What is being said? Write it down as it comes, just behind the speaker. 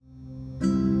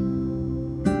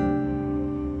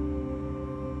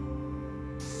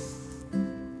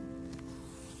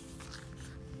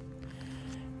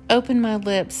Open my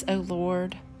lips, O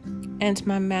Lord, and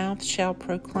my mouth shall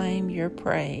proclaim your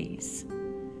praise.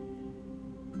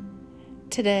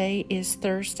 Today is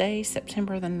Thursday,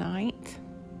 September the 9th,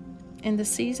 in the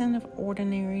season of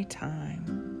ordinary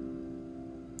time.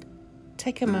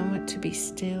 Take a moment to be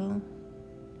still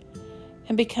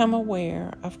and become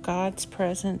aware of God's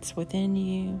presence within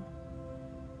you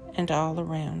and all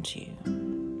around you.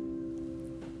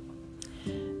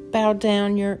 Bow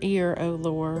down your ear, O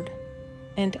Lord,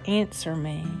 and answer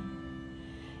me.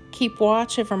 Keep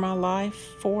watch over my life,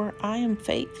 for I am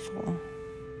faithful.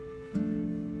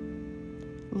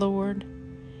 Lord,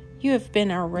 you have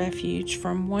been our refuge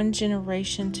from one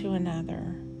generation to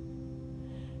another.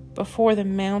 Before the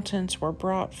mountains were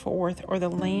brought forth, or the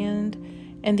land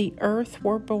and the earth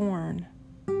were born,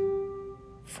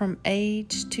 from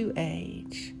age to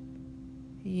age,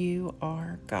 you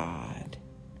are God.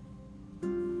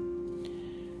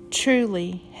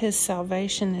 Truly, his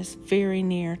salvation is very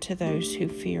near to those who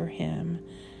fear him,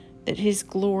 that his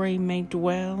glory may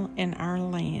dwell in our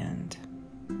land.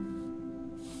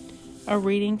 A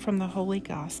reading from the Holy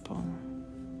Gospel.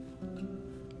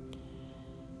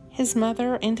 His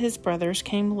mother and his brothers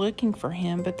came looking for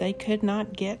him, but they could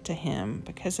not get to him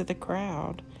because of the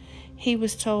crowd. He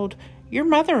was told, "Your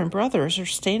mother and brothers are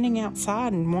standing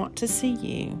outside and want to see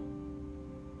you."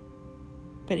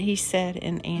 But he said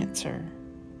in answer,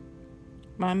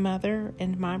 "My mother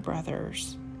and my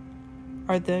brothers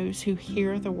are those who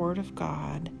hear the word of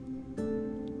God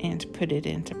and put it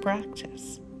into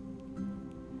practice."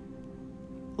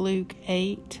 Luke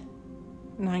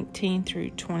 8:19 through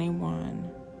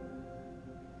 21.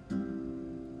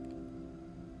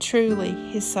 Truly,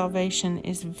 his salvation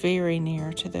is very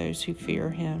near to those who fear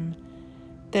him,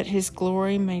 that his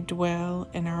glory may dwell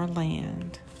in our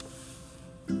land.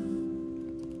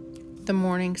 The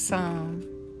Morning Psalm.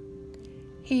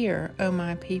 Hear, O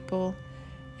my people,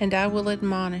 and I will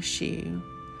admonish you.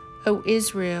 O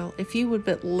Israel, if you would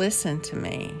but listen to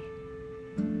me.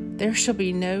 There shall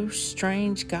be no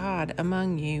strange god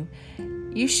among you.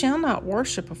 You shall not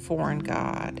worship a foreign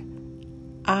god.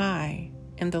 I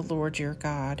am the Lord your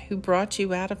God, who brought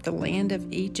you out of the land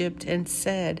of Egypt and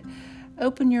said,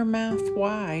 "Open your mouth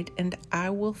wide, and I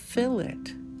will fill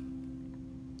it."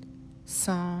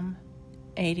 Psalm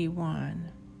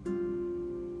 81.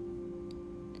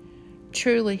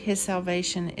 Truly, his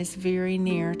salvation is very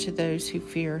near to those who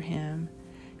fear him,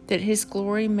 that his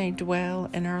glory may dwell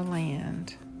in our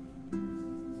land.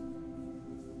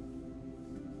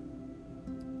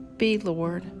 Be,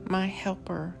 Lord, my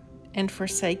helper, and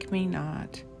forsake me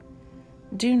not.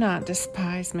 Do not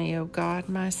despise me, O God,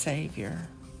 my Savior.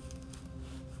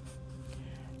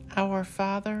 Our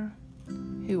Father,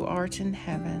 who art in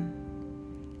heaven,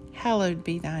 hallowed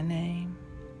be thy name.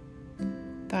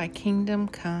 Thy kingdom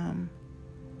come,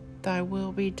 thy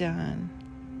will be done,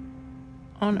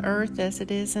 on earth as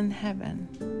it is in heaven.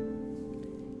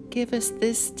 Give us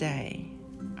this day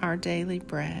our daily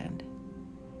bread,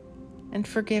 and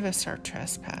forgive us our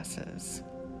trespasses,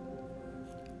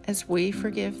 as we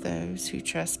forgive those who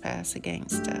trespass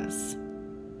against us.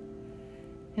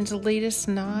 And lead us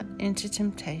not into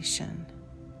temptation,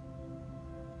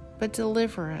 but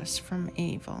deliver us from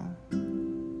evil.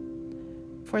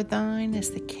 For thine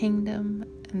is the kingdom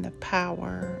and the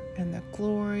power and the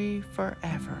glory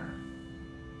forever.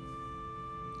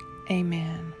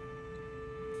 Amen.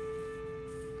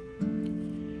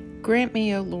 Grant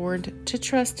me, O Lord, to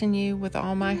trust in you with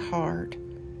all my heart,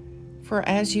 for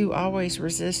as you always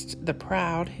resist the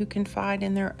proud who confide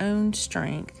in their own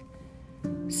strength,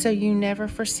 so you never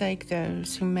forsake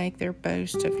those who make their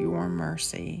boast of your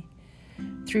mercy.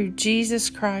 Through Jesus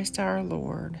Christ our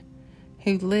Lord,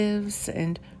 who lives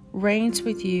and reigns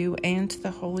with you and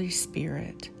the Holy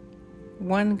Spirit,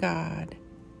 one God,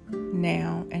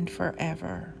 now and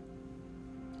forever.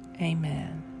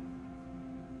 Amen.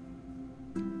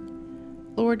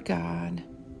 Lord God,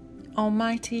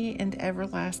 Almighty and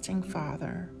everlasting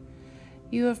Father,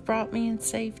 you have brought me in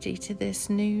safety to this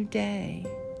new day.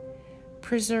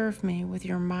 Preserve me with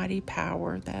your mighty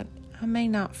power, that I may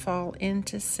not fall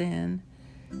into sin,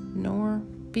 nor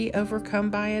be overcome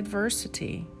by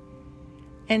adversity.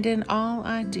 And in all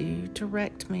I do,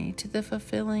 direct me to the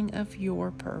fulfilling of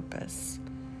your purpose.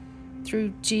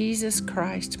 Through Jesus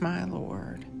Christ my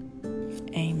Lord.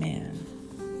 Amen.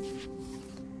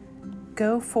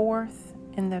 Go forth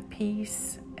in the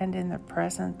peace and in the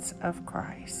presence of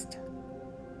Christ.